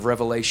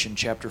Revelation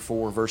chapter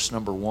 4, verse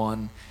number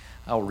 1.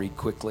 I'll read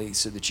quickly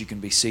so that you can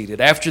be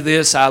seated. After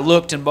this, I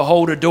looked, and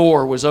behold, a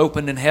door was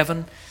opened in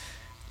heaven.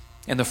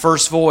 And the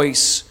first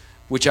voice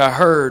which I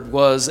heard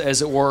was,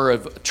 as it were,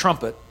 of a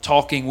trumpet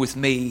talking with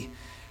me,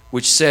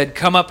 which said,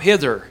 Come up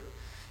hither,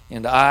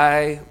 and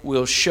I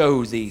will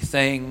show thee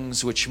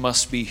things which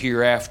must be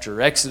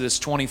hereafter. Exodus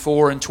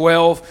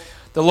 24:12.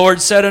 The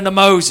Lord said unto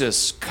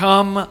Moses,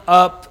 Come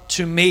up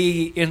to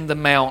me in the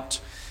mount,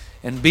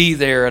 and be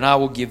there, and I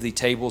will give thee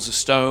tables of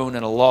stone,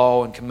 and a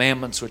law and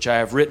commandments which I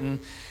have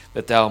written,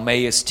 that thou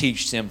mayest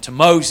teach them. To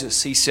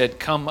Moses he said,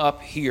 Come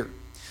up here.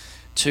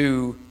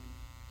 To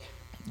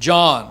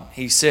John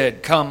he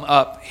said, Come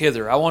up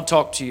hither. I want to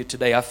talk to you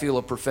today. I feel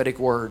a prophetic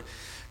word.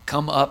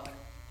 Come up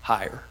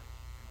higher.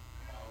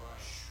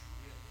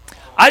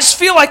 I just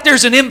feel like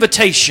there's an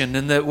invitation,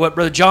 and that what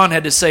Brother John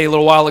had to say a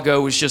little while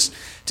ago was just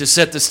to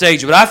set the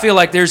stage. But I feel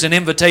like there's an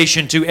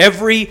invitation to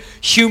every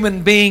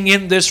human being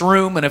in this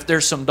room, and if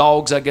there's some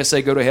dogs, I guess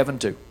they go to heaven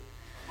too.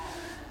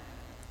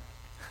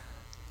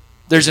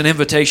 There's an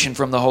invitation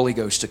from the Holy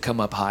Ghost to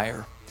come up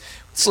higher.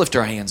 Let's lift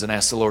our hands and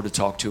ask the Lord to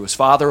talk to us.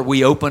 Father,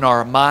 we open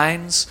our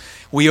minds,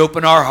 we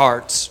open our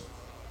hearts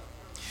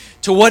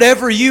to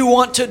whatever you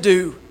want to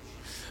do.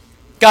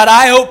 God,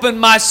 I open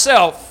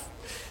myself.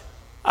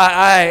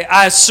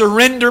 I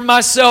surrender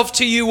myself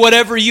to you.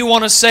 Whatever you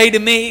want to say to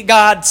me,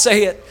 God,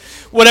 say it.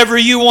 Whatever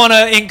you want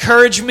to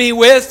encourage me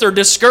with or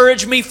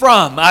discourage me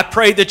from, I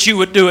pray that you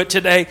would do it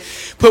today.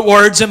 Put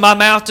words in my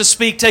mouth to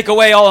speak. Take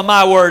away all of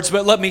my words,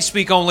 but let me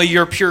speak only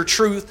your pure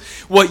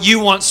truth. What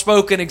you want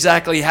spoken,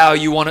 exactly how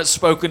you want it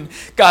spoken.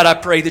 God, I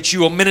pray that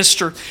you will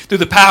minister through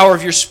the power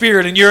of your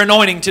Spirit and your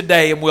anointing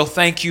today, and we'll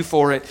thank you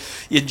for it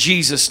in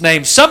Jesus'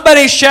 name.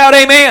 Somebody shout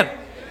amen. Amen.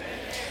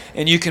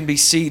 And you can be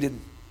seated.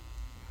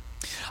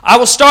 I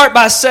will start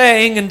by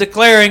saying and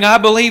declaring I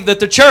believe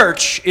that the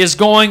church is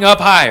going up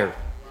higher.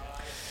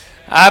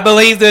 I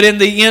believe that in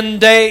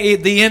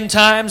the end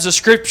times, the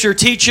Scripture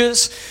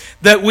teaches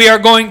that we are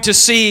going to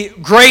see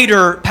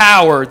greater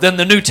power than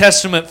the New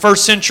Testament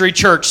first century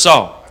church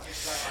saw.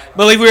 I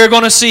believe we are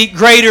going to see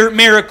greater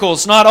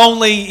miracles, not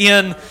only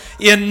in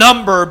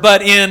number,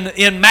 but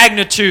in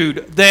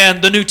magnitude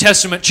than the New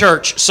Testament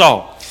church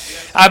saw.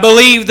 I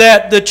believe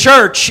that the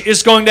church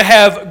is going to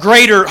have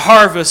greater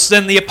harvest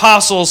than the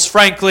apostles,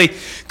 frankly,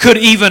 could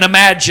even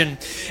imagine.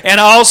 And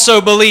I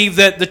also believe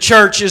that the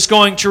church is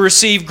going to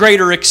receive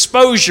greater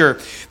exposure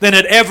than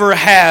it ever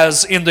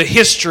has in the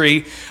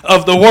history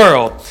of the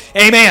world.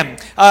 Amen.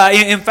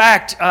 In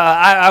fact,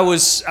 I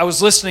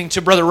was listening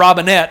to Brother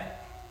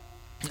Robinette.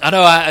 I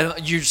know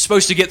you're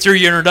supposed to get through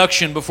your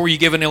introduction before you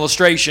give an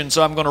illustration,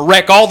 so I'm going to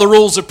wreck all the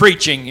rules of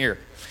preaching here.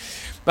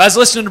 But I was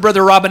listening to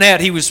Brother Robinette.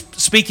 He was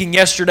speaking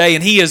yesterday,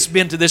 and he has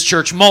been to this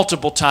church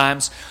multiple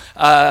times.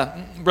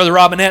 Brother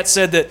Robinette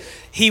said that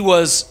he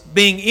was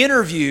being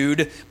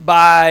interviewed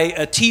by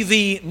a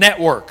TV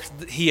network.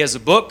 He has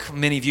a book.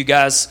 Many of you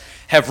guys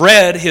have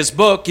read his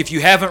book. If you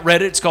haven't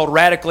read it, it's called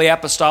Radically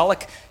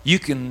Apostolic. You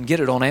can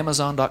get it on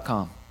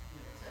Amazon.com.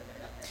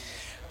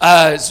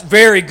 It's a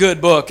very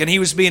good book, and he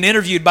was being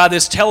interviewed by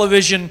this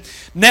television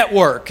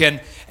network. And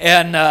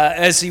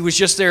as he was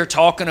just there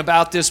talking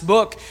about this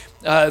book,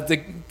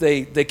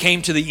 they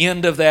came to the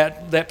end of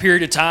that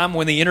period of time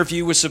when the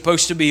interview was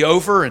supposed to be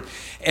over,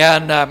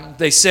 and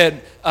they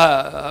said,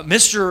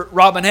 Mr.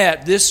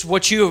 Robinette, this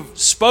what you have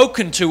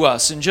spoken to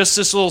us in just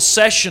this little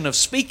session of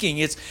speaking,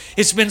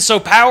 it's been so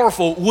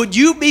powerful. Would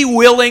you be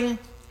willing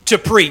to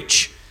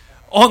preach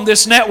on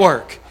this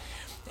network?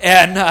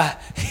 And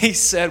he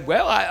said,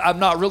 well, I'm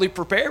not really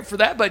prepared for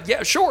that, but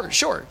yeah,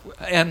 sure.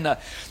 And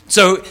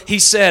so he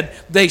said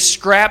they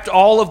scrapped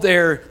all of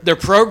their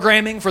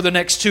programming for the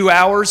next 2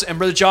 hours, and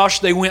Brother Josh,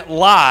 they went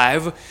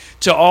live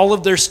to all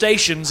of their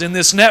stations in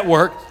this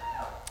network.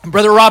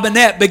 Brother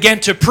Robinette began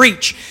to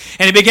preach,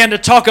 and he began to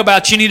talk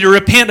about you need to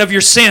repent of your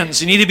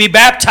sins. You need to be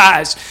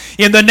baptized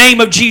in the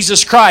name of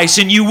Jesus Christ,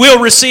 and you will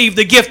receive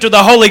the gift of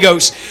the Holy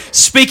Ghost,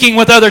 speaking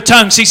with other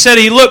tongues. He said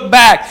he looked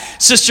back,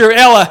 Sister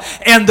Ella,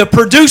 and the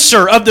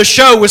producer of the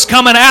show was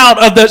coming out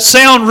of the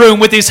sound room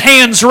with his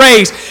hands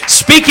raised,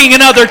 speaking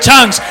in other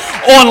tongues.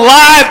 On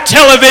live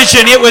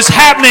television, it was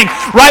happening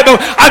right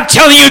before. I'm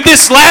telling you,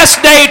 this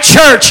last day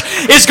church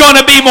is going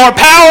to be more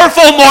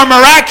powerful, more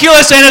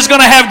miraculous, and is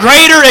going to have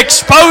greater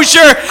exposure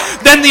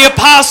than the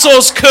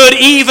apostles could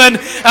even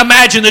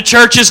imagine. The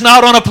church is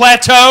not on a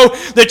plateau.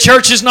 The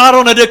church is not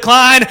on a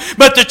decline,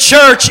 but the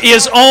church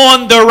is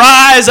on the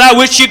rise. I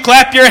wish you'd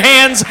clap your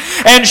hands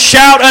and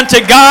shout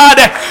unto God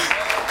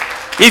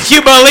if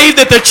you believe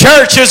that the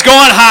church is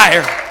going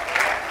higher.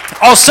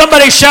 Oh,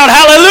 somebody shout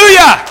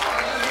hallelujah.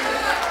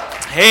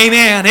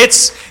 Amen.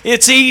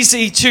 It's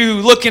easy to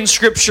look in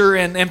Scripture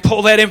and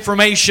pull that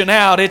information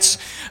out.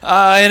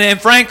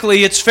 And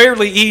frankly, it's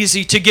fairly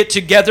easy to get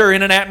together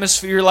in an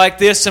atmosphere like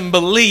this and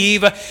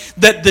believe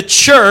that the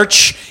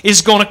church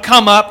is going to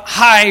come up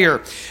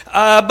higher.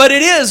 But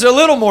it is a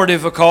little more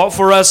difficult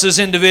for us as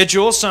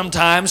individuals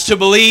sometimes to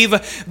believe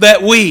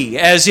that we,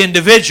 as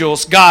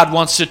individuals, God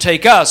wants to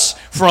take us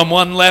from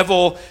one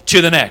level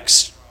to the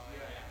next.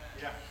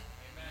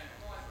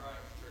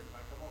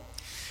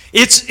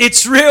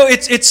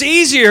 It's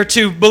easier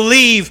to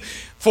believe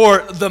for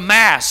the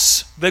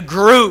mass, the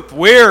group.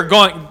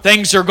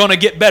 Things are going to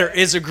get better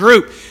as a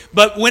group.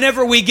 But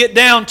whenever we get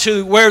down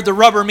to where the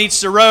rubber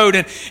meets the road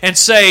and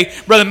say,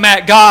 Brother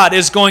Matt, God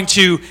is going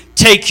to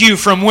take you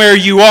from where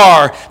you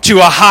are to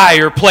a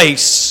higher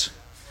place.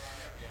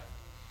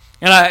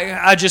 And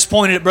I just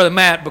pointed at Brother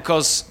Matt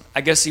because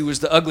I guess he was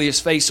the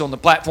ugliest face on the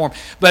platform.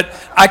 But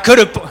I could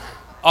have... Oh,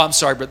 I'm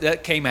sorry, but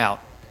that came out.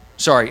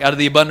 Sorry, out of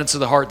the abundance of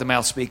the heart the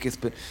mouth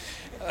speaketh. But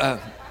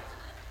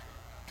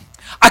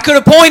I could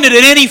have pointed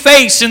at any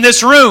face in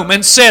this room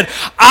and said,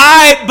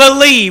 I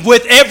believe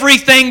with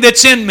everything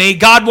that's in me,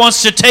 God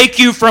wants to take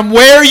you from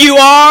where you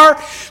are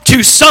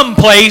to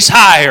someplace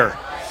higher.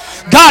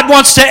 God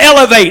wants to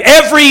elevate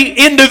every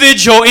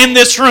individual in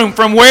this room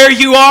from where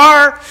you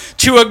are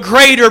to a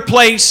greater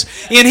place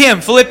in Him.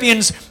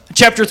 Philippians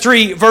chapter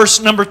 3,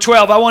 verse number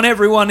 12. I want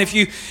everyone, if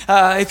you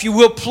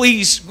will,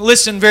 please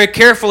listen very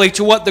carefully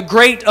to what the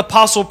great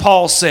Apostle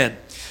Paul said.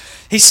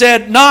 He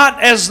said,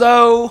 not as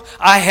though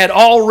I had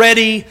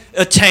already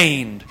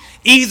attained,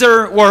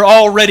 either were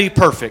already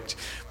perfect.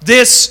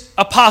 This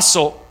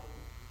apostle,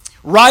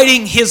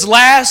 writing his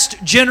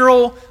last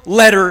general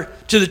letter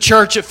to the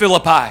church at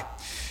Philippi,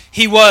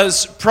 he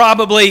was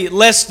probably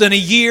less than a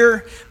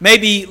year,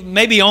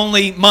 maybe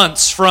only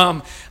months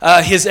from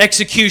his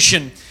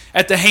execution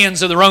at the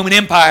hands of the Roman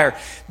Empire.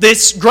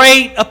 This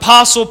great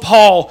Apostle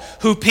Paul,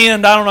 who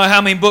penned, I don't know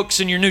how many books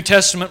in your New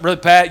Testament, Brother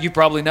Pat, you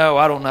probably know,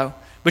 I don't know.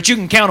 But you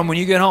can count them when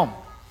you get home.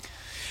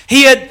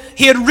 He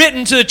had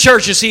written to the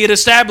churches. He had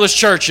established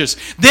churches.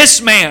 This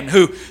man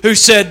who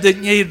said that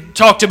he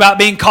talked about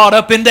being caught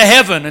up into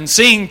heaven and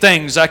seeing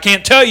things I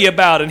can't tell you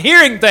about and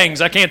hearing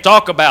things I can't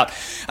talk about.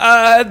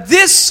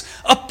 This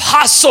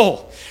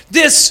apostle,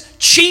 this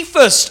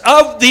chiefest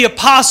of the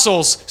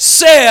apostles,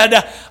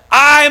 said,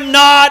 I'm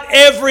not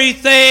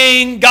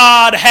everything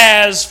God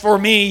has for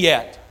me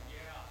yet.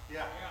 He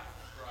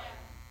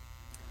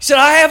said,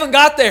 I haven't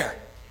got there.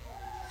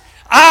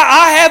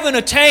 I haven't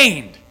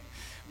attained,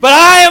 but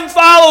I am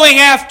following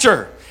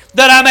after,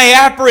 that I may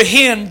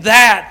apprehend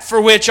that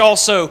for which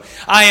also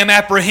I am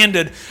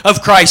apprehended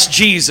of Christ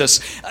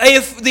Jesus.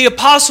 If the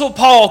Apostle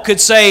Paul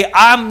could say,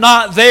 I'm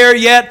not there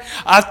yet,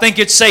 I think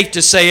it's safe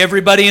to say,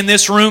 everybody in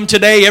this room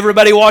today,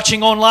 everybody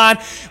watching online,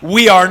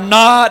 we are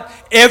not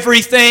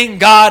everything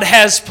God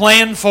has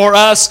planned for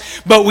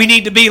us, but we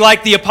need to be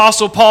like the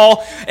Apostle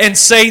Paul and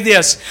say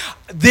this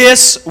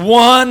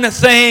one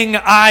thing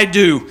I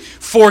do,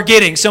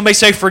 forgetting. Somebody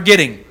say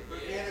forgetting.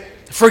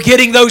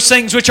 Forgetting those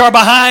things which are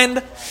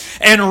behind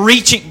and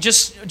reaching.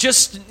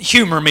 Just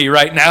humor me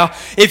right now.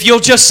 If you'll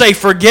just say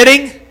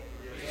forgetting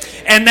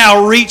and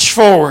now reach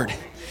forward.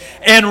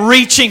 And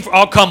reaching.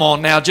 Oh, come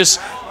on now. Just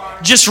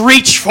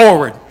reach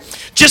forward.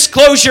 Just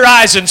close your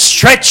eyes and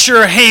stretch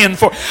your hand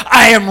for.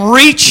 I am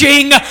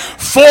reaching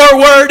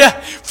forward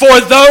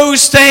for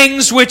those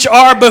things which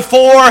are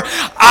before.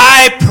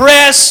 I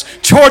press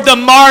toward the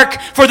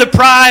mark for the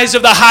prize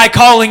of the high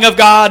calling of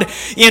God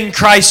in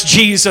Christ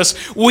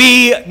Jesus.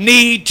 We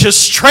need to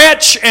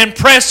stretch and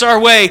press our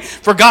way,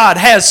 for God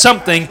has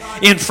something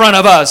in front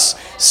of us.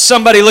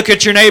 Somebody look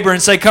at your neighbor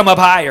and say, come up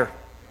higher.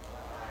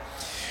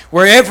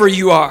 Wherever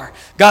you are,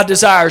 God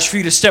desires for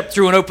you to step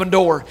through an open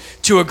door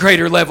to a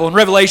greater level. In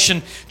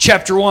Revelation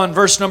chapter 1,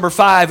 verse number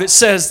 5, it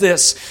says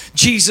this,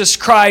 Jesus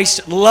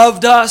Christ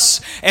loved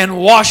us and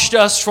washed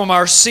us from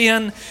our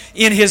sin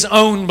in His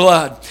own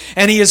blood.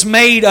 And He has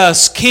made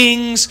us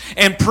kings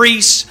and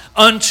priests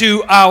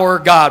unto our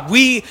God.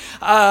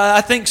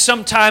 I think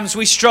sometimes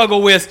we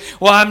struggle with,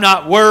 well, I'm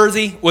not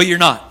worthy. Well, you're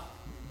not.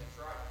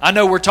 I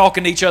know we're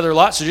talking to each other a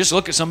lot, so just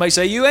look at somebody and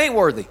say, you ain't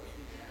worthy.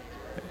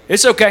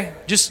 It's okay.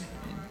 Just,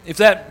 if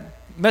that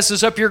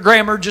messes up your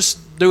grammar,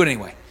 just do it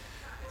anyway.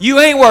 You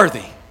ain't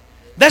worthy.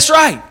 That's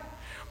right.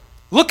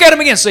 Look at him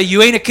again. Say,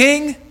 you ain't a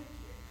king.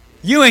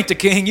 You ain't the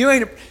king. You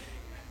ain't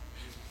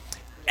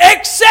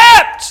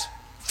except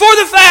for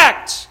the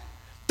fact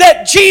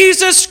that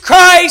Jesus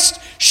Christ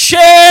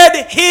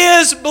shed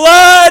His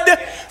blood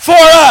for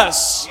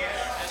us.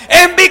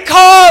 And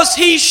because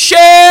He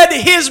shed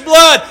His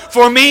blood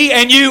for me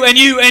and you and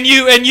you and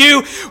you and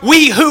you,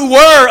 we who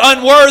were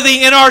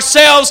unworthy in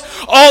ourselves,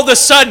 all of a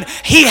sudden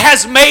He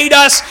has made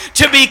us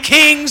to be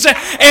kings.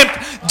 And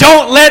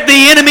don't let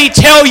the enemy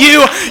tell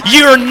you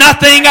you're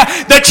nothing,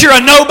 that you're a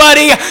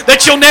nobody,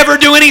 that you'll never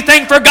do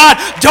anything for God.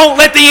 Don't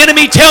let the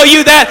enemy tell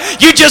you that.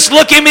 You just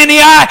look Him in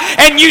the eye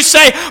and you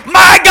say,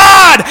 my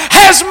God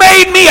has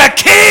made me a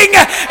king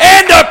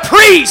and a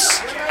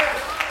priest.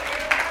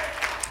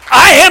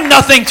 I am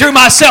nothing through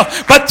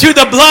myself, but through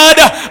the blood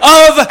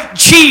of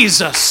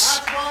Jesus.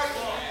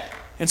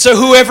 And so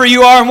whoever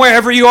you are and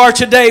wherever you are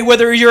today,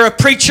 whether you're a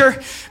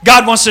preacher,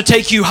 God wants to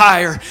take you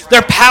higher.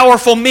 They're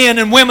powerful men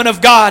and women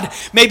of God.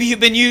 Maybe you've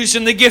been used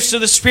in the gifts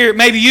of the Spirit.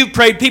 Maybe you've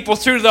prayed people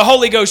through to the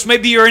Holy Ghost.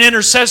 Maybe you're an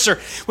intercessor.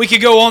 We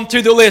could go on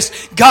through the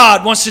list.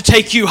 God wants to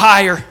take you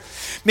higher.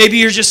 Maybe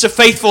you're just a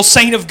faithful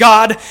saint of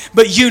God,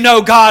 but you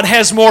know God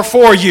has more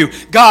for you.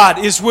 God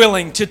is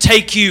willing to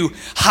take you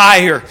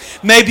higher.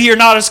 Maybe you're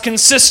not as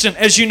consistent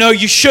as you know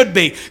you should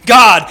be.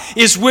 God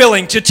is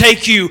willing to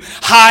take you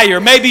higher.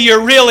 Maybe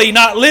you're really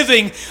not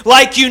living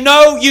like you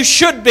know you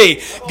should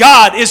be.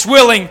 God is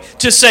willing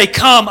to say,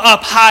 come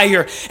up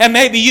higher. And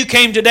maybe you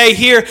came today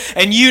here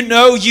and you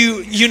know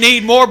you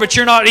need more, but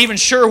you're not even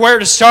sure where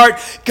to start.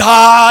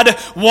 God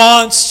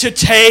wants to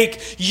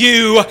take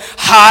you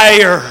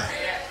higher.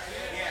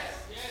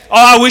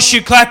 Oh, I wish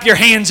you'd clap your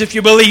hands if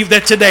you believe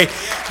that today.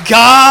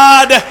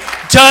 God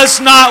does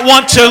not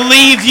want to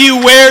leave you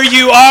where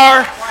you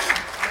are.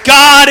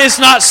 God is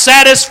not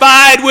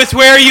satisfied with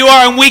where you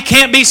are, and we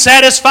can't be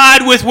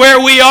satisfied with where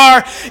we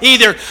are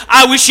either.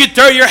 I wish you'd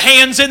throw your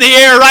hands in the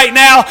air right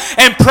now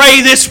and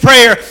pray this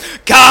prayer.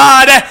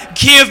 God,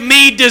 give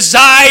me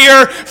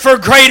desire for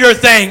greater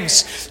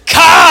things.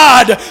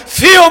 God,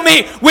 fill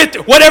me with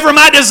whatever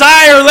my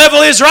desire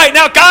level is right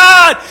now.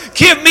 God,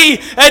 give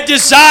me a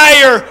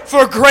desire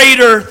for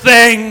greater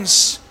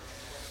things.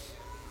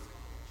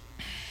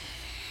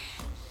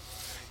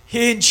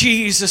 In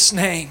Jesus'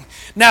 name.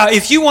 Now,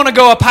 if you want to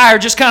go up higher,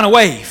 just kind of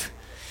wave.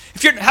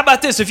 How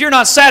about this? If you're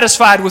not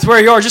satisfied with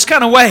where you are, just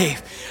kind of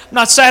wave. I'm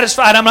not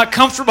satisfied. I'm not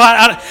comfortable.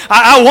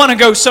 I want to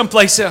go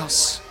someplace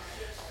else.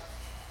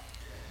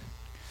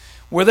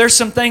 Well, there's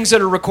some things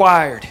that are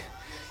required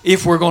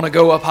if we're going to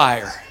go up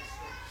higher.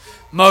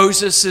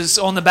 Moses is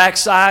on the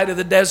backside of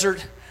the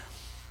desert,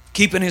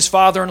 keeping his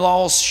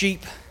father-in-law's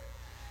sheep.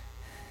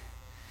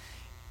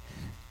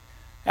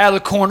 Out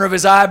of the corner of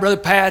his eye, Brother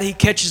Pat, he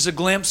catches a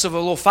glimpse of a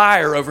little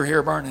fire over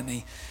here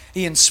burning.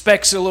 He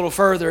inspects it a little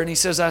further and he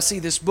says, I see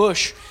this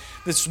bush.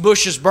 This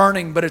bush is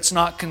burning, but it's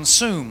not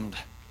consumed.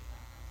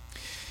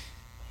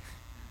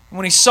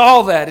 When he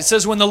saw that, it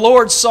says, when the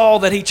Lord saw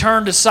that, he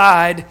turned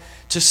aside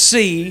to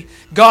see.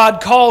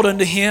 God called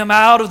unto him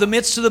out of the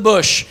midst of the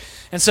bush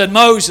and said,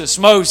 Moses,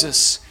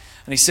 Moses.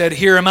 And he said,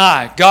 here am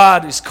I.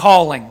 God is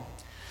calling.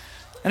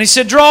 And he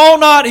said, draw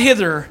not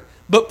hither,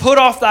 but put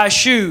off thy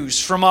shoes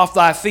from off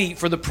thy feet,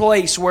 for the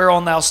place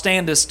whereon thou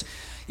standest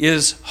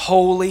is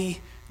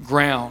holy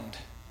ground.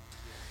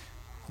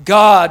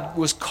 God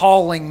was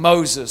calling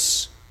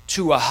Moses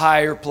to a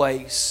higher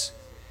place.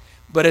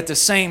 But at the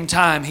same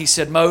time, he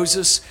said,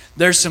 Moses,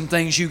 there's some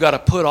things you got to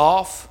put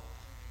off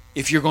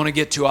if you're going to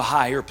get to a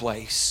higher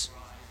place.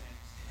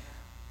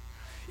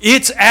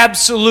 It's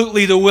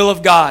absolutely the will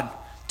of God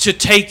to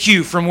take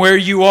you from where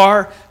you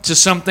are to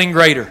something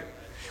greater.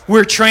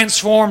 We're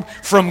transformed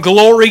from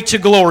glory to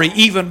glory,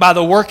 even by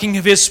the working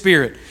of His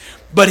Spirit.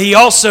 But He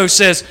also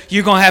says,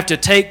 you're going to have to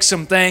take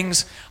some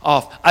things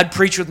off. I'd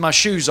preach with my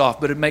shoes off,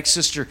 but it makes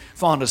Sister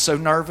Fonda so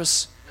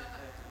nervous.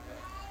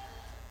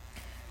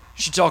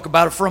 She'd talk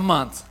about it for a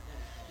month.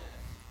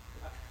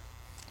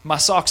 My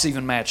socks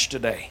even match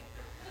today.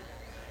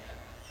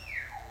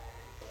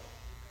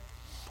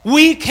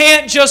 We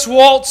can't just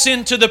waltz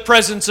into the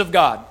presence of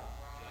God.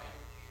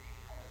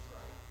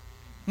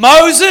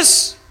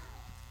 Moses,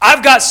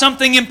 I've got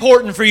something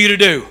important for you to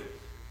do.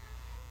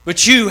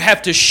 But you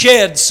have to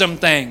shed some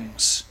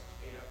things.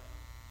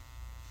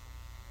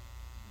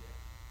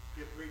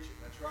 Keep preaching.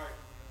 That's right.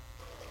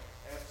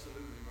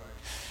 Absolutely right.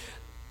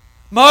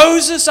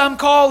 Moses, I'm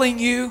calling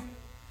you.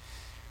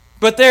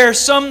 But there are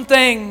some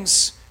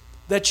things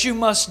that you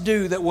must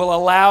do that will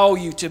allow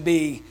you to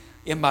be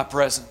in my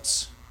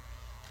presence.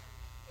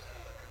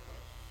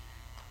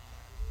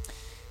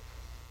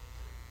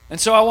 And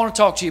so I want to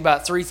talk to you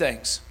about three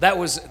things. That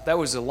was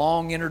a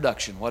long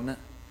introduction, wasn't it?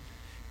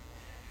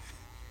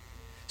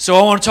 So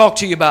I want to talk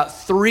to you about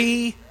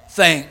three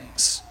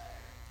things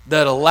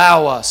that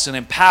allow us and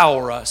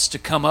empower us to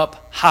come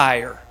up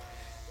higher.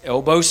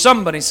 Elbow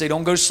somebody and say,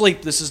 don't go to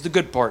sleep. This is the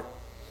good part.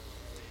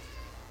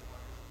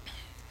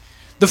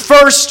 The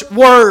first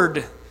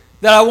word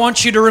that I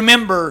want you to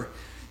remember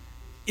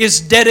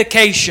is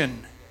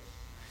dedication.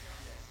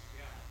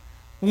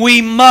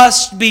 We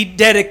must be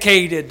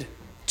dedicated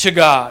to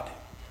God.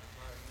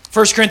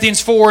 1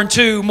 Corinthians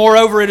 4:2,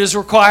 moreover, it is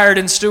required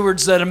in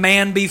stewards that a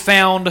man be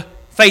found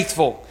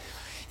faithful.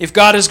 If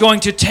God is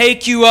going to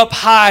take you up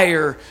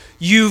higher,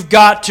 you've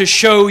got to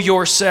show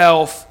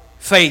yourself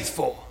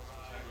faithful.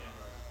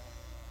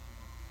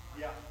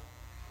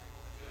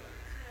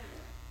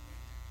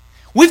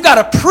 We've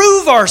got to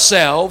prove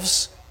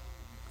ourselves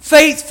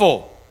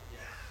faithful.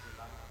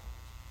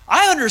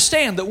 I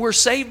understand that we're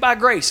saved by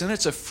grace and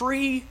it's a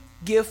free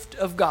gift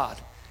of God.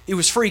 It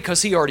was free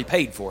because He already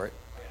paid for it.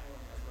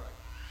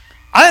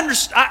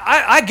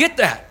 I get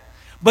that.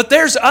 But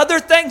there's other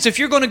things. If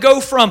you're going to go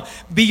from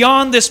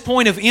beyond this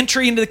point of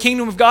entry into the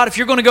kingdom of God, if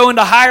you're going to go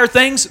into higher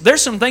things,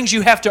 there's some things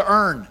you have to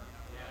earn.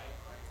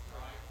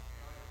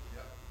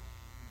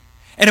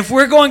 And if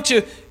we're going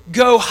to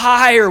go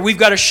higher, we've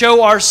got to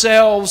show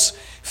ourselves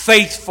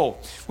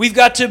faithful. We've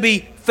got to be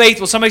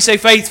faithful. Somebody say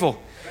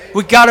faithful.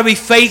 We've got to be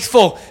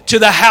faithful to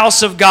the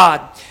house of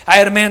God. I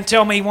had a man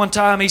tell me one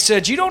time, he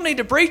said, you don't need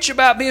to preach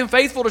about being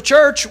faithful to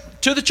church.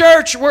 To the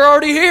church, we're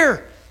already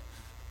here.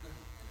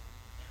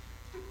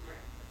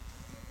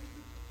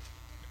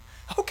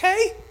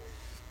 Okay.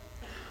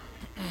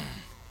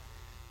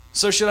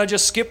 So should I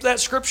just skip that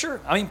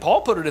scripture? I mean,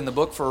 Paul put it in the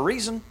book for a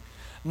reason.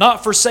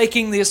 Not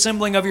forsaking the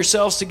assembling of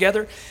yourselves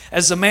together,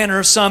 as the manner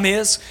of some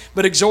is,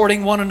 but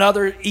exhorting one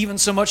another, even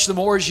so much the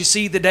more as you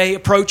see the day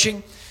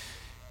approaching.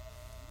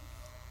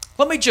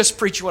 Let me just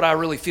preach what I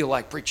really feel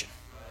like preaching.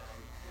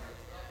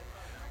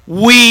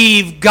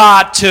 We've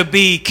got to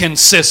be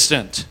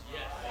consistent.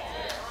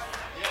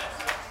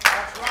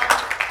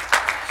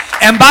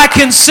 And by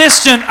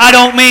consistent, I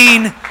don't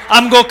mean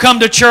I'm going to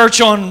come to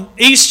church on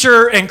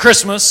Easter and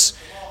Christmas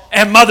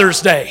and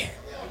Mother's Day.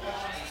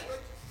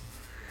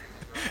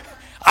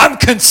 I'm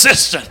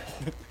consistent.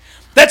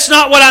 That's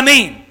not what I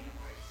mean.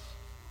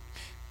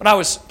 When I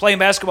was playing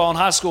basketball in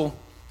high school,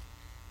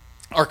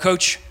 our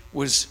coach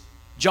was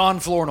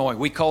John Flournoy.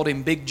 We called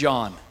him Big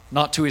John.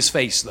 Not to his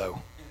face,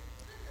 though.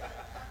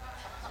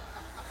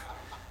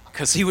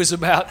 Because he was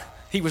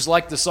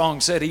like the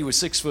song said, he was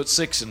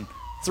 6'6" and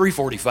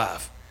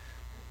 345.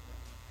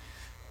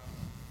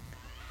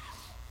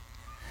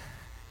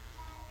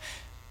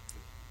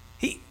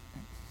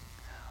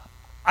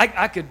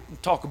 I could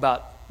talk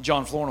about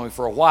John Flournoy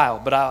for a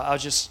while, but I'll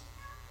just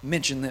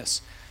mention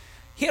this.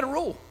 He had a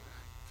rule.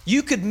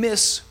 You could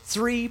miss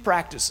 3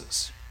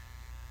 practices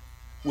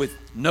with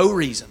no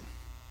reason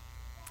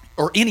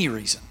or any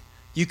reason.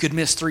 You could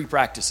miss 3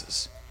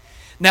 practices.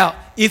 Now,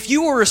 if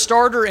you were a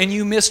starter and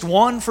you missed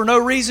 1 for no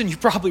reason, you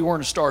probably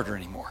weren't a starter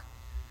anymore.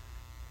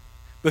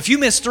 But if you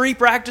missed 3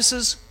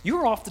 practices, you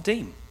were off the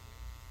team.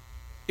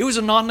 It was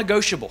a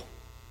non-negotiable.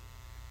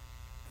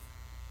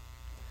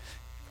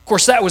 Of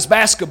course, that was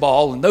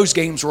basketball, and those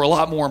games were a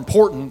lot more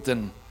important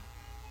than...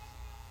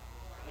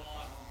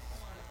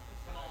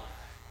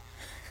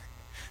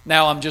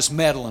 Now I'm just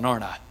meddling,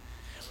 aren't I?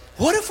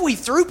 What if we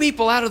threw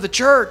people out of the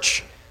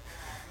church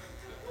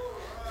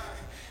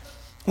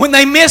when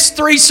they missed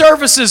 3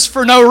 services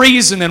for no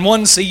reason in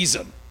one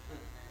season?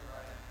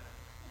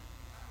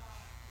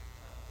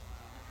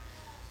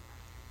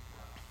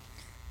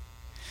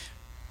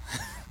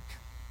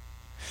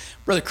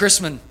 Brother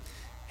Chrisman,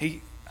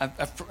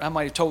 I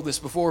might have told this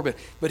before,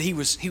 but he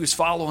was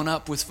following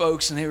up with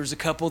folks, and there was a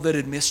couple that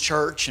had missed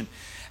church,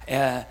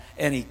 and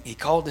he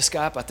called this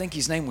guy up. I think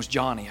his name was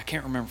Johnny. I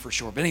can't remember for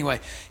sure. But anyway,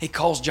 he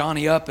calls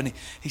Johnny up, and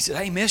he said,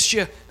 "Hey, missed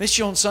you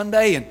on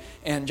Sunday."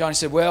 And Johnny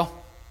said, "Well,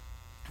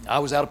 I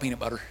was out of peanut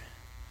butter."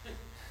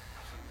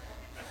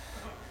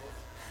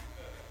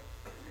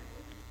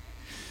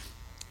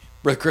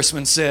 Brother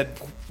Chrisman said,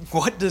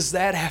 "What does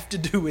that have to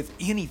do with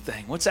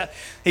anything? What's that?"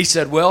 He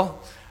said, "Well,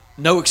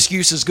 no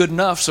excuse is good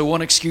enough, so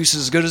one excuse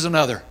is as good as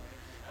another."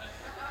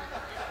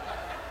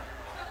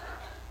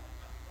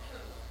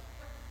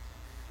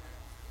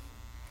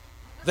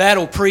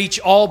 That'll preach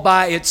all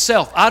by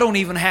itself. I don't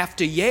even have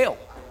to yell.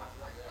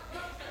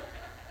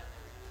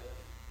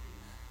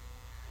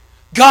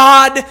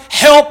 God,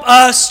 help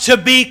us to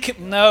be...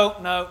 No.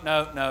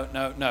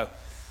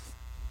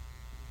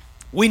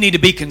 We need to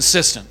be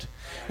consistent.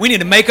 We need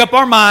to make up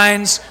our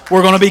minds.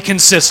 We're going to be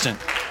consistent.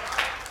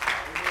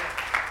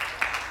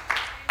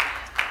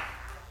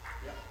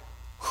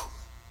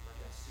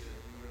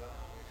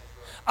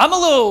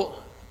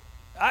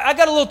 I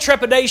got a little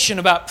trepidation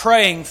about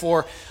praying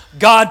for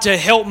God to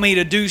help me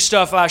to do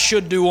stuff I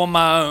should do on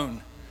my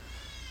own.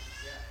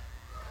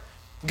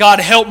 God,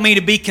 help me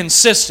to be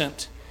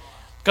consistent.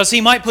 Because He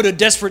might put a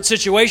desperate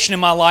situation in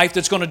my life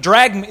that's going to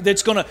drag me,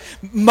 that's going to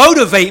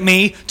motivate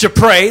me to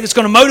pray, that's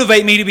going to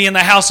motivate me to be in the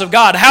house of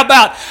God. How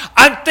about,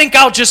 I think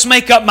I'll just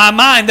make up my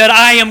mind that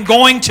I am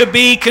going to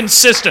be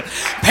consistent.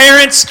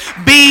 Parents,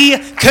 be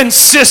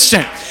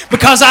consistent.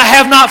 Because I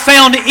have not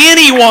found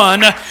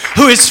anyone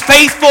who is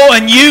faithful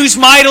and used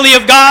mightily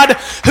of God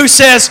who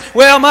says,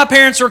 "Well, my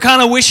parents were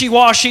kind of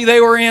wishy-washy.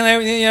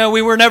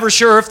 We were never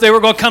sure if they were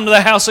going to come to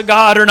the house of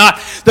God or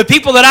not." The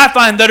people that I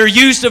find that are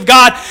used of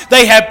God,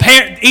 they have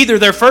either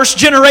their first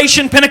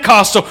generation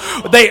Pentecostal,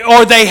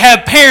 or they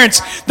have parents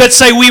that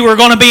say we were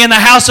going to be in the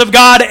house of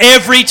God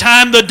every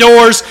time the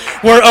doors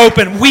were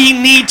open. We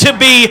need to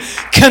be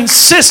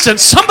consistent.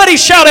 Somebody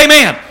shout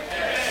amen.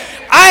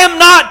 I am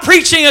not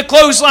preaching a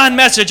clothesline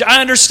message.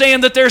 I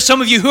understand that there are some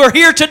of you who are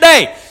here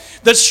today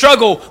that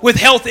struggle with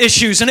health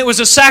issues, and it was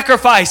a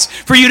sacrifice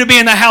for you to be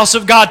in the house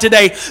of God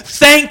today.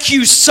 Thank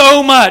you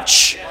so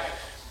much.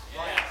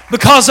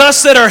 Because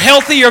us that are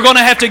healthy are going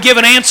to have to give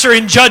an answer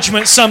in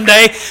judgment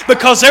someday,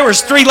 because there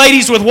was 3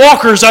 ladies with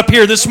walkers up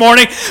here this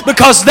morning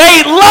because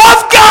they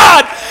love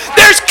God.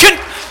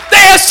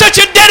 They have such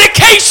a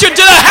dedication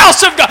to the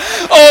house of God.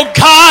 Oh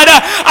God,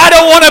 I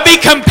don't want to be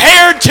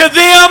compared to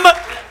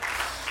them.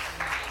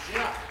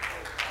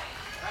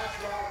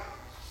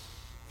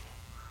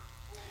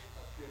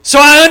 So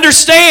I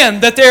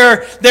understand that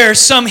there are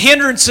some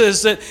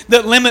hindrances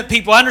that limit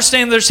people. I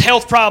understand there's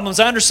health problems.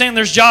 I understand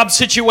there's job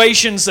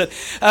situations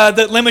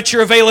that limit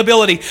your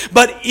availability.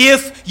 But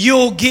if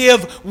you'll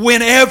give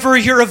whenever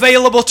you're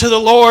available to the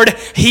Lord,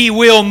 He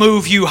will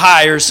move you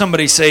higher.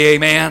 Somebody say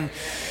amen.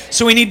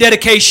 So we need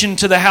dedication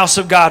to the house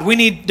of God. We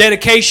need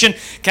dedication.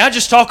 Can I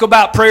just talk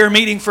about prayer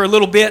meeting for a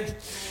little bit?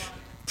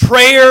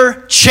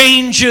 Prayer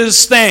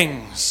changes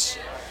things.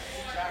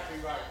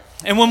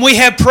 And when we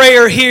have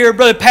prayer here,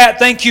 Brother Pat,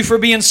 thank you for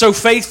being so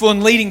faithful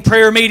and leading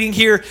prayer meeting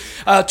here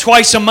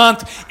twice a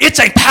month. It's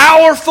a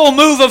powerful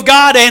move of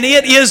God, and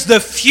it is the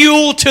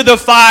fuel to the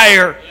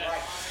fire.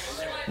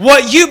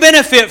 What you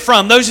benefit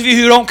from, those of you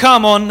who don't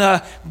come on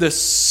the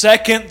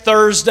second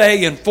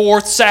Thursday and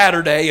fourth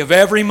Saturday of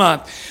every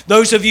month,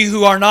 those of you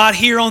who are not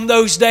here on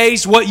those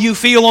days, what you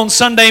feel on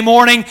Sunday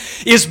morning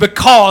is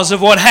because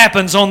of what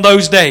happens on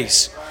those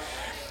days.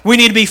 We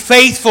need to be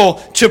faithful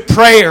to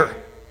prayer.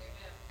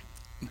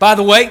 By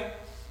the way,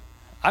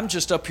 I'm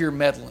just up here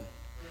meddling.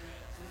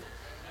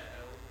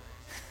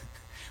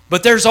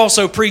 But there's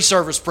also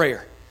pre-service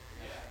prayer.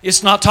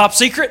 It's not top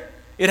secret.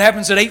 It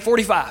happens at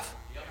 8:45.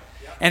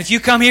 And if you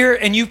come here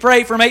and you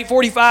pray from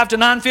 8:45 to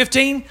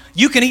 9:15,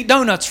 you can eat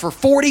donuts for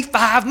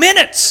 45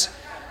 minutes.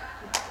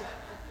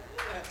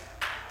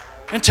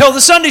 Until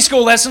the Sunday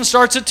school lesson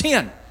starts at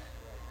 10.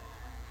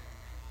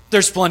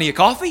 There's plenty of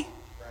coffee.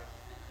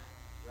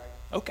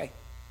 Okay.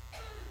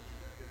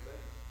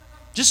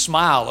 Just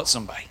smile at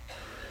somebody.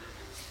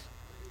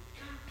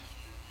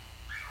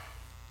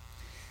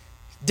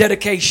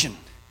 Dedication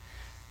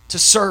to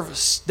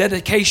service,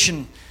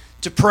 dedication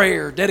to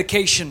prayer,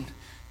 dedication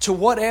to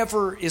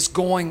whatever is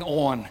going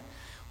on.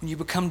 When you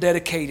become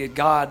dedicated,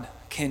 God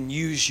can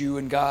use you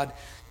and God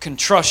can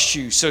trust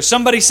you. So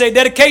somebody say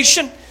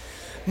dedication.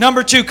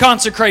 Number 2,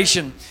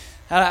 consecration.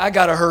 I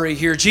got to hurry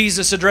here.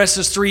 Jesus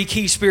addresses 3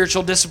 key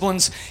spiritual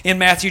disciplines in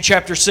Matthew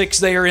chapter 6.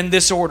 They are in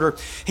this order.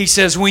 He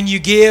says, when you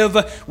give,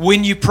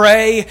 when you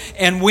pray,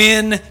 and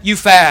when you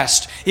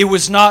fast. It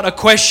was not a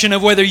question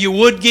of whether you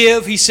would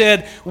give. He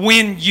said,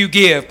 when you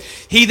give.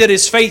 He that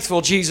is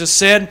faithful, Jesus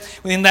said,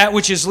 in that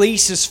which is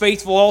least is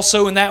faithful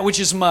also in that which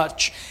is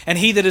much. And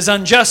he that is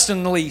unjust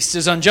in the least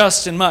is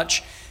unjust in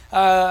much.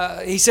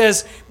 He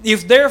says,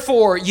 if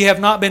therefore you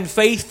have not been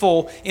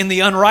faithful in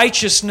the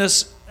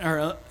unrighteousness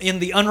or in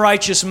the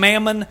unrighteous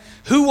mammon,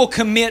 who will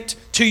commit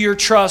to your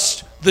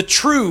trust the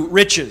true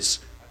riches?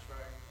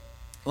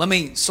 Let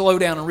me slow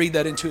down and read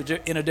that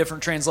in a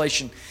different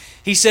translation.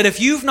 He said,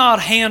 if you've not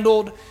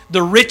handled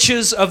the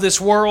riches of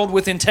this world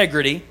with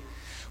integrity,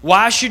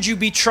 why should you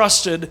be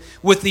trusted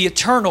with the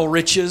eternal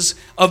riches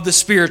of the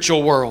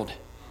spiritual world?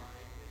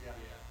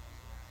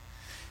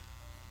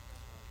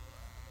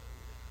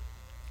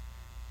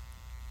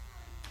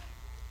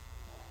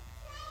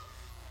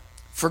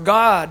 For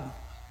God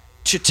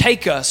to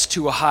take us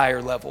to a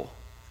higher level,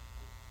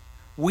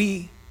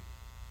 we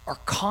are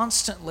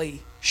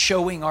constantly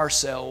showing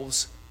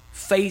ourselves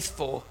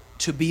faithful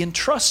to be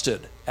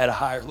entrusted at a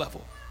higher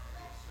level.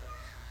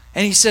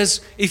 And he says,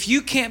 if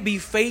you can't be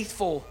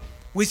faithful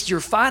with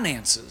your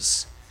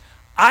finances,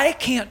 I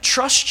can't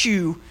trust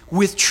you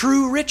with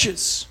true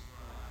riches.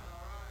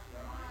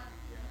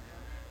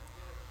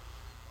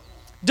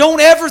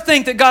 Don't ever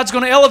think that God's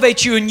going to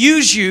elevate you and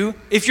use you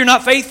if you're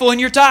not faithful in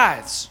your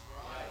tithes.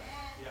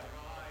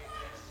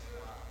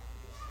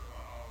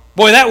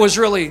 Boy, that was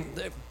really,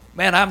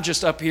 man, I'm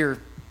just up here.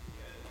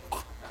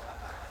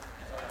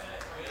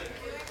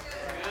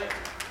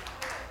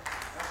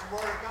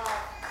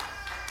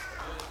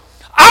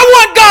 I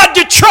want God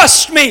to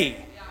trust me.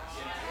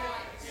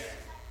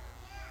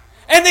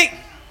 And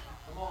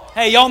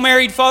hey, y'all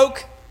married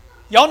folk,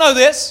 y'all know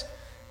this.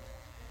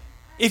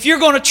 If you're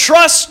going to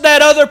trust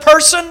that other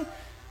person,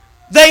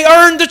 they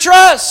earned the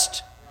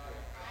trust.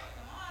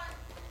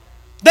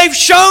 They've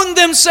shown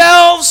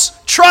themselves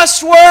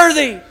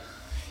trustworthy.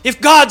 If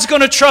God's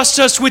going to trust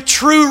us with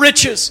true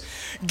riches,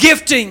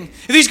 gifting,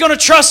 if He's going to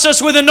trust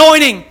us with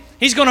anointing,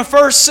 He's going to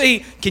first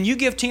see, can you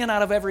give 10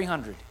 out of every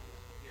 100?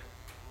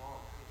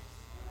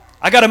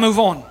 I got to move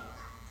on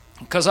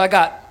because I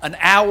got an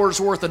hour's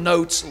worth of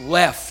notes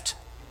left.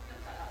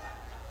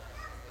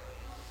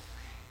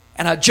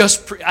 And I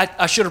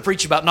should have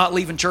preached about not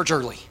leaving church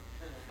early.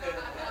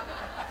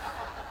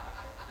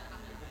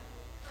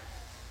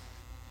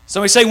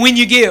 Somebody say, when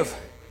you give.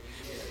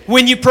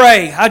 When you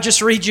pray. I'll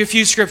just read you a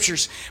few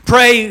scriptures.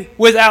 Pray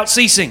without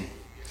ceasing.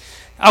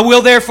 I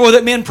will therefore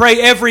that men pray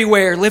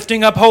everywhere,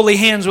 lifting up holy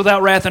hands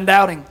without wrath and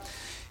doubting.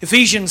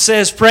 Ephesians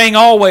says, praying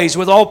always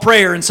with all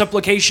prayer and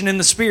supplication in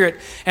the Spirit,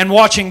 and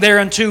watching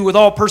thereunto with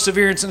all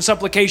perseverance and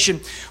supplication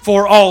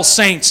for all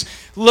saints.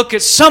 Look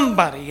at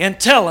somebody and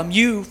tell them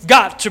you've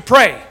got to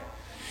pray.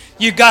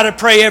 You've got to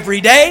pray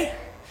every day.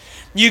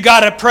 You've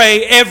got to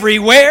pray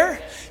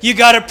everywhere. You've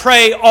got to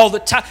pray all the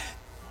time.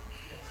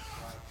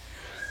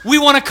 We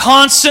want to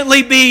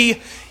constantly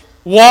be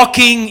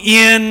walking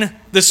in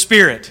the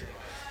Spirit.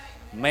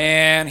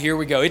 Man, here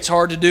we go. It's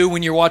hard to do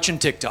when you're watching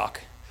TikTok.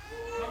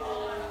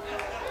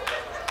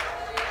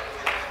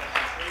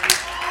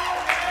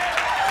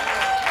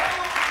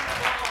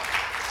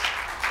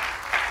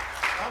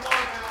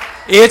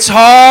 It's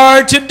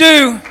hard to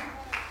do.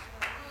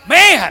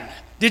 Man,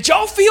 did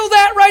y'all feel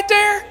that right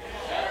there?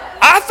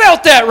 I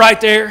felt that right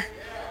there.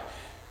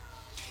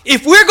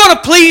 If we're going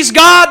to please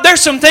God, there's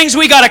some things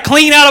we got to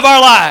clean out of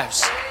our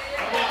lives.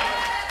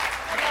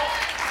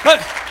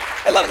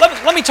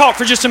 Let me talk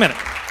for just a minute.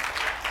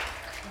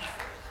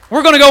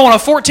 We're going to go on a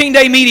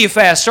 14-day media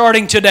fast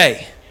starting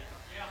today.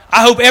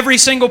 I hope every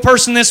single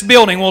person in this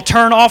building will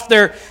turn off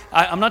their...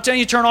 I'm not telling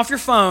you to turn off your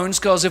phones,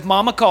 because if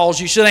Mama calls,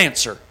 you should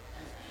answer.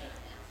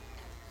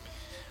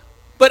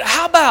 But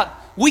how about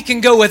we can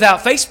go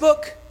without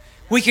Facebook?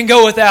 We can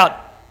go without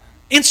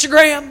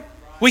Instagram?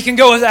 We can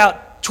go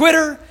without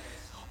Twitter?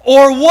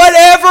 Or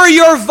whatever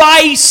your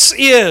vice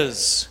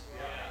is.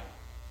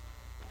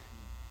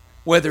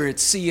 Whether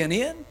it's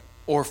CNN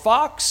or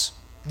Fox,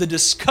 the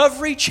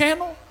Discovery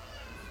Channel.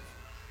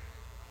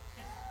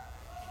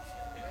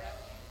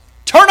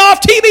 Turn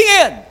off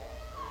TBN.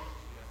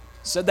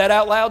 Said that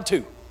out loud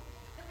too.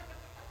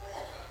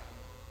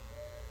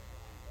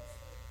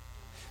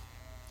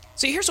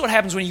 See, here's what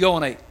happens when you go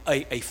on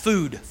a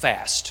food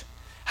fast.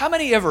 How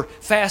many ever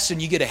fast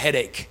and you get a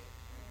headache?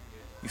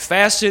 You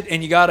fasted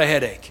and you got a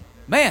headache.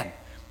 Man,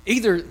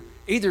 either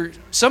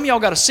some of y'all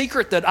got a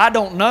secret that I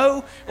don't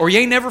know, or you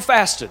ain't never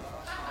fasted.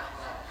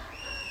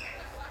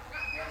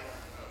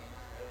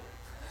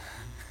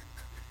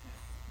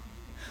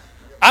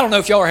 I don't know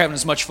if y'all are having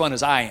as much fun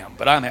as I am,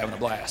 but I'm having a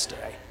blast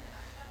today.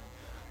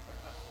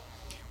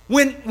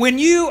 When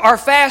you are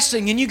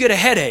fasting and you get a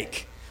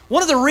headache,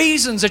 one of the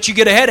reasons that you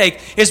get a headache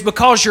is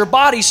because your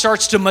body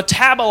starts to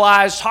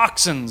metabolize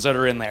toxins that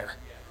are in there.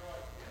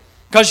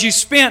 Because you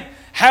spent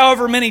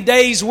however many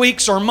days,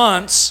 weeks, or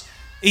months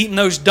eating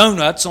those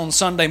donuts on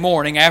Sunday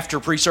morning after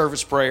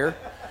pre-service prayer.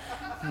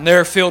 And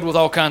they're filled with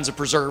all kinds of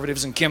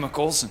preservatives and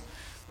chemicals.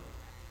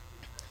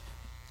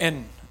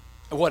 And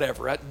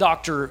whatever.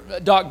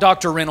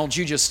 Dr. Reynolds,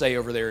 you just stay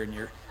over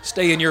there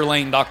stay in your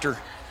lane, doctor.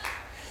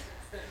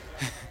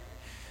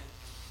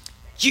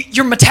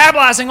 You're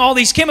metabolizing all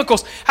these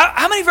chemicals.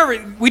 How many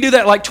of we do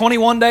that like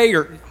 21 day,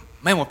 or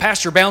man, when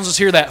Pastor Bounds was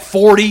here, that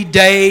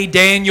 40-day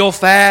Daniel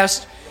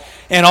fast,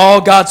 and all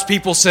God's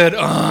people said,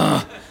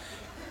 ugh.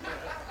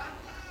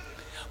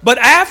 But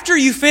after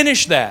you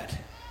finish that,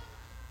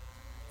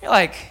 you're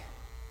like,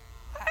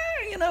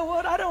 hey, you know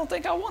what? I don't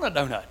think I want a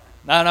donut.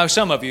 Now, I know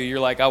some of you, you're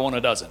like, I want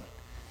a dozen.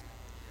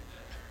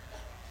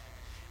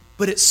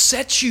 But it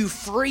sets you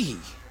free.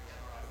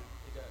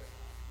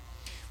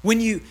 When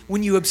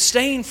you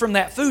abstain from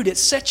that food, it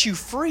sets you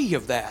free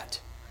of that.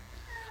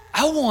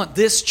 I want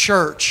this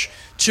church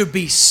to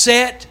be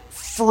set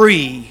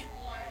free.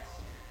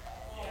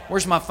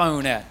 Where's my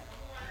phone at?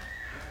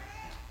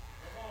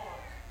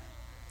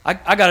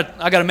 I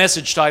got a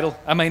message title.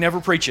 I may never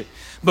preach it.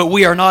 But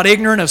we are not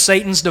ignorant of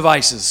Satan's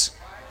devices.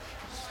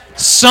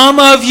 Some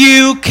of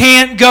you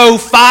can't go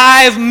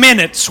 5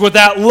 minutes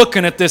without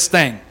looking at this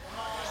thing.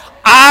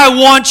 I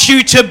want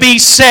you to be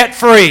set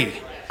free.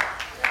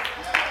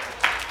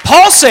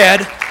 Paul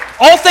said,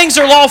 all things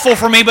are lawful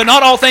for me, but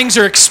not all things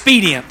are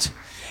expedient.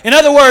 In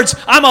other words,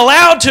 I'm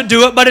allowed to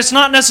do it, but it's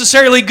not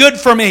necessarily good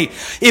for me.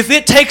 If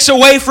it takes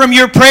away from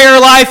your prayer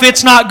life,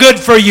 it's not good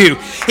for you.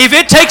 If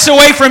it takes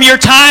away from your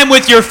time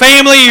with your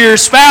family or your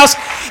spouse,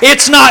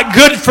 it's not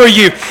good for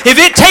you. If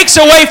it takes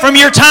away from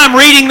your time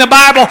reading the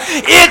Bible,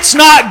 it's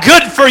not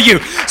good for you.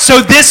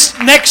 So this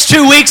next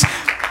 2 weeks,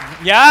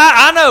 yeah,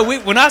 I know.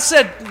 When I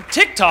said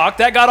TikTok,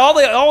 that got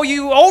all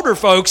you older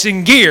folks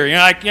in gear. You're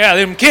like, yeah,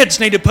 them kids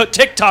need to put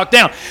TikTok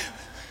down.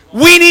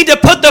 We need to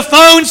put the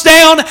phones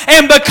down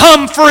and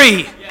become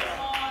free.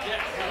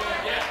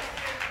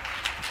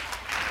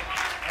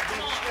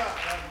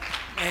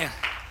 Man,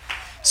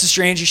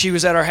 Sister Angie, she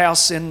was at our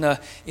house in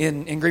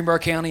Greenbrier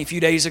County a few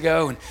days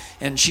ago,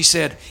 and she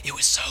said, it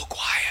was so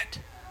quiet.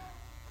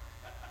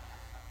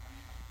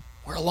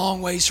 We're a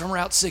long ways from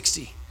Route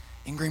 60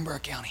 in Greenbrier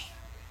County.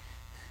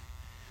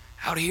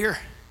 Out here,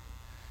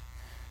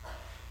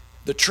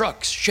 the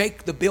trucks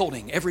shake the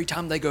building every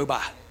time they go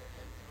by.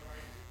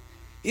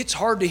 It's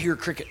hard to hear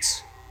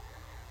crickets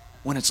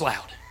when it's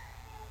loud.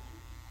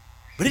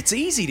 But it's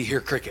easy to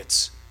hear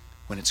crickets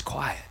when it's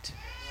quiet.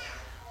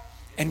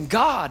 And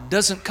God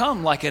doesn't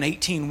come like an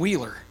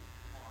 18-wheeler.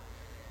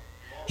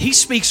 He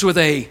speaks with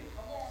a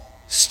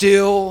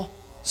still,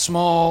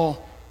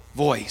 small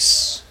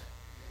voice.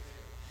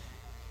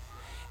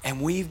 And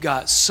we've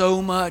got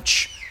so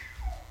much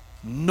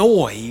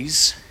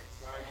noise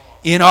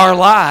in our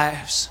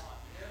lives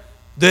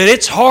that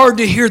it's hard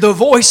to hear the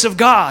voice of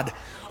God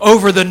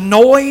over the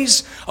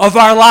noise of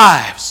our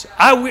lives.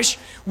 I wish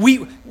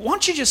why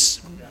don't you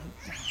just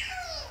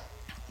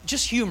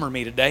humor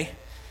me today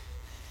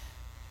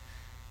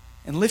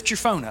and lift your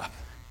phone up.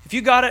 If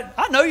you got it,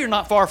 I know you're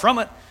not far from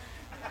it.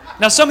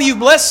 Now, some of you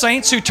blessed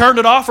saints who turned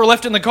it off or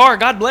left it in the car,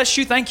 God bless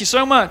you. Thank you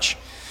so much.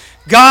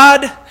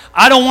 God,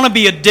 I don't want to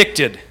be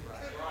addicted.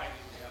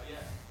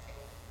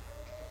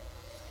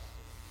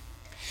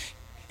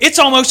 It's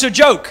almost a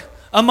joke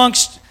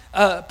amongst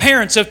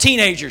parents of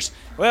teenagers.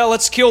 Well,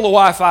 let's kill the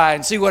Wi-Fi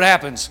and see what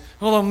happens.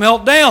 Well, they'll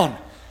melt down.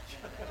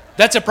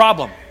 That's a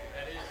problem.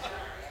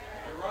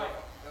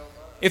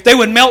 If they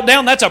would melt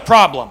down, that's a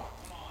problem.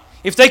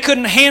 If they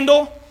couldn't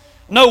handle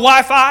no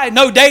Wi-Fi,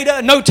 no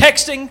data, no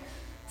texting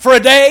for a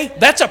day,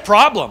 that's a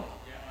problem.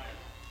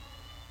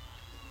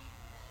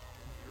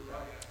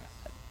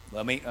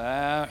 Let me,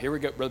 here we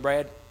go, Brother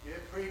Brad.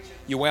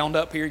 You wound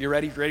up here. You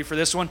ready for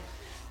this one?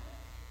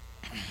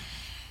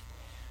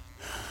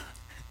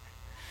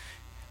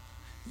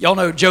 Y'all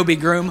know Joby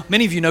Groom.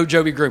 Many of you know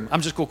Joby Groom.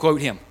 I'm just going to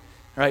quote him,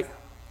 right?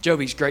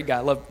 Joby's a great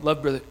guy. Love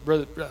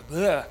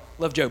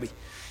love Joby.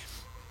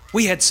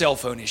 We had cell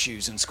phone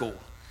issues in school,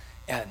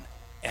 and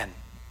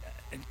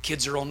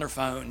kids are on their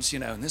phones,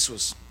 and this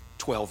was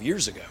 12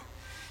 years ago.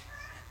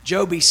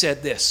 Joby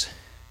said this: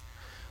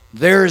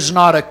 "There's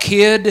not a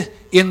kid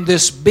in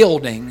this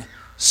building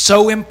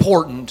so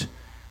important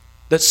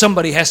that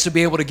somebody has to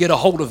be able to get a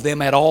hold of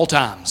them at all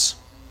times."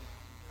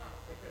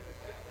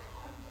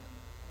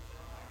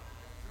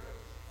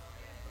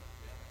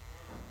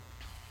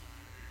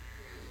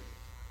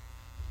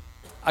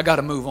 I got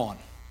to move on.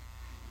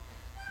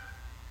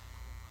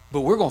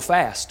 But we're going to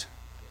fast.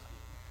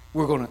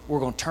 We're going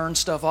to turn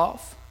stuff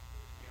off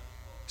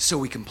so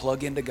we can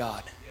plug into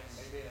God.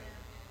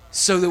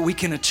 So that we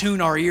can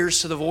attune our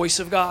ears to the voice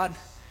of God.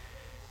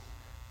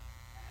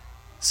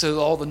 So that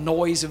all the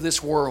noise of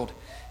this world.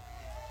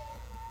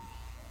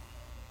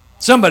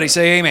 Somebody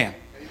say amen.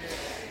 Amen.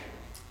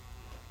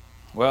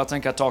 Well, I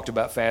think I talked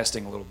about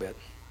fasting a little bit.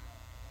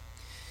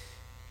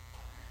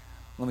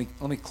 Let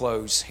me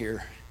close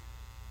here.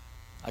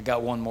 I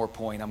got one more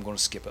point. I'm going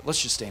to skip it. Let's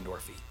just stand to our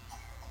feet.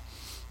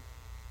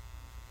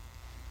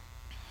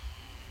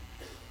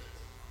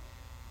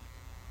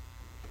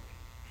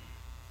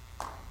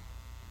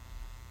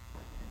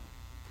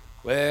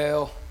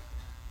 Well,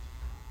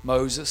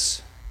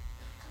 Moses,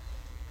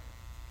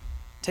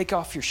 take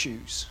off your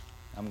shoes.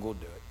 I'm going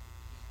to do it.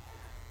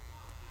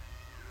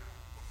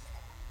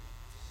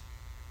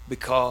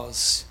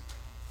 Because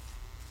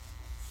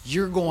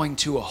you're going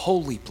to a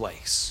holy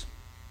place.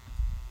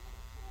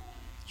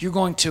 You're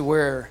going to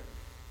where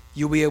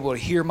you'll be able to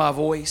hear my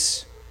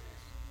voice.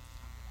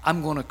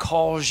 I'm going to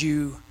cause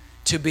you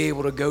to be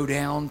able to go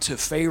down to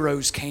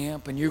Pharaoh's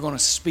camp, and you're going to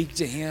speak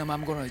to him.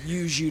 I'm going to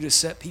use you to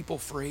set people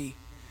free.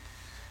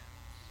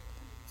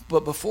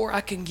 But before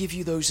I can give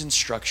you those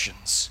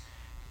instructions,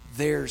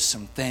 there's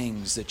some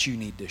things that you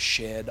need to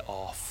shed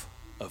off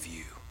of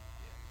you.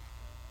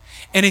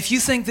 And if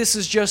you think this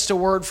is just a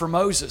word for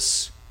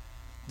Moses,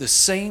 the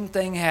same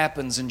thing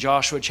happens in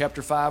Joshua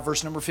chapter 5,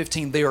 verse number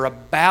 15. They are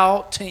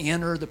about to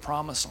enter the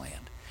promised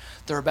land.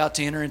 They're about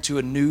to enter into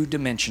a new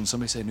dimension.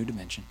 Somebody say new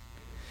dimension.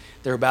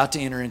 They're about to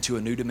enter into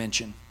a new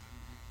dimension.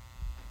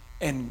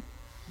 And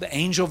the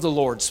angel of the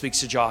Lord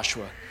speaks to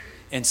Joshua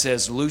and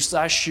says, "Loose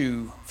thy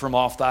shoe from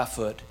off thy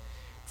foot,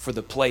 for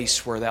the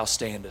place where thou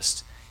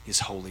standest is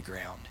holy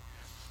ground."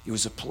 It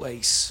was a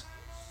place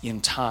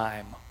in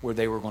time where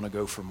they were going to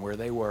go from where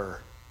they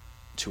were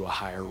to a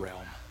higher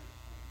realm.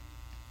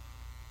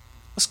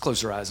 Let's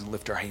close our eyes and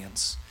lift our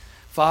hands.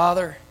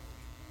 Father,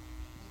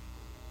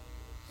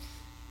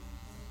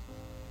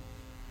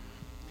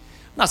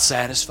 I'm not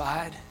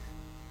satisfied.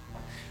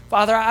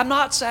 Father, I'm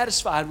not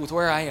satisfied with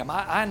where I am.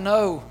 I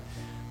know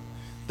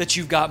that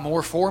you've got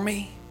more for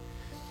me.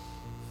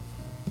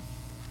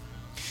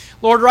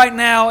 Lord, right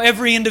now,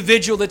 every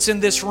individual that's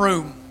in this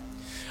room,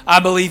 I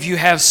believe you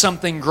have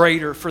something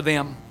greater for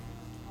them.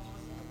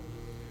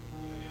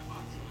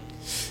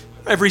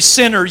 Every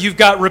sinner, you've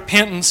got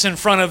repentance in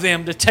front of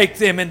them to take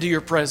them into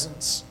your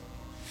presence.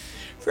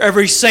 For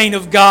every saint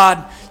of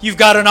God, you've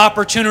got an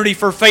opportunity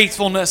for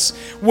faithfulness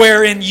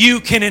wherein you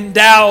can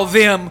endow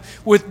them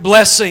with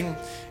blessing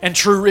and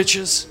true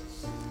riches.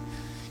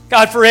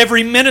 God, for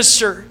every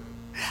minister,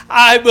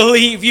 I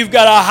believe you've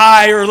got a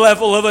higher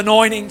level of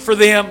anointing for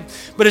them,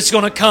 but it's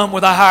going to come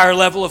with a higher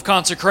level of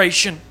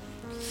consecration.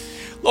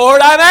 Lord,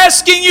 I'm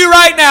asking you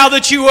right now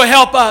that you will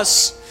help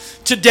us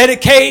to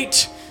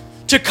dedicate,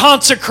 to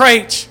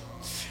consecrate,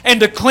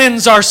 and to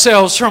cleanse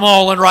ourselves from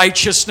all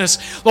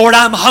unrighteousness. Lord,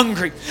 I'm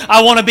hungry.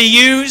 I want to be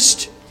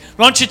used.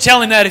 Why don't you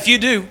tell him that if you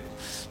do?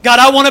 God,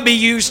 I want to be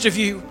used of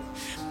you.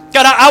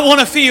 God, I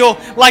want to feel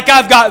like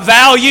I've got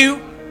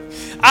value.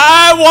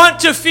 I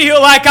want to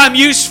feel like I'm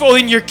useful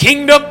in your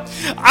kingdom.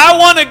 I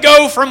want to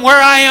go from where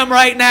I am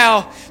right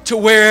now to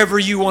wherever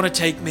you want to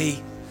take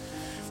me.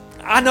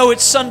 I know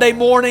it's Sunday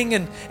morning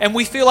and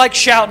we feel like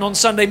shouting on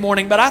Sunday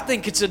morning, but I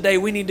think it's a day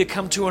we need to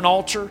come to an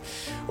altar,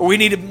 or we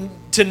need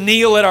to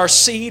kneel at our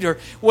seat, or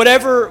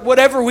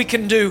whatever we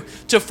can do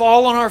to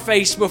fall on our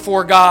face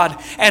before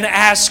God and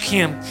ask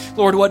Him,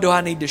 Lord, what do I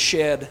need to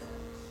shed?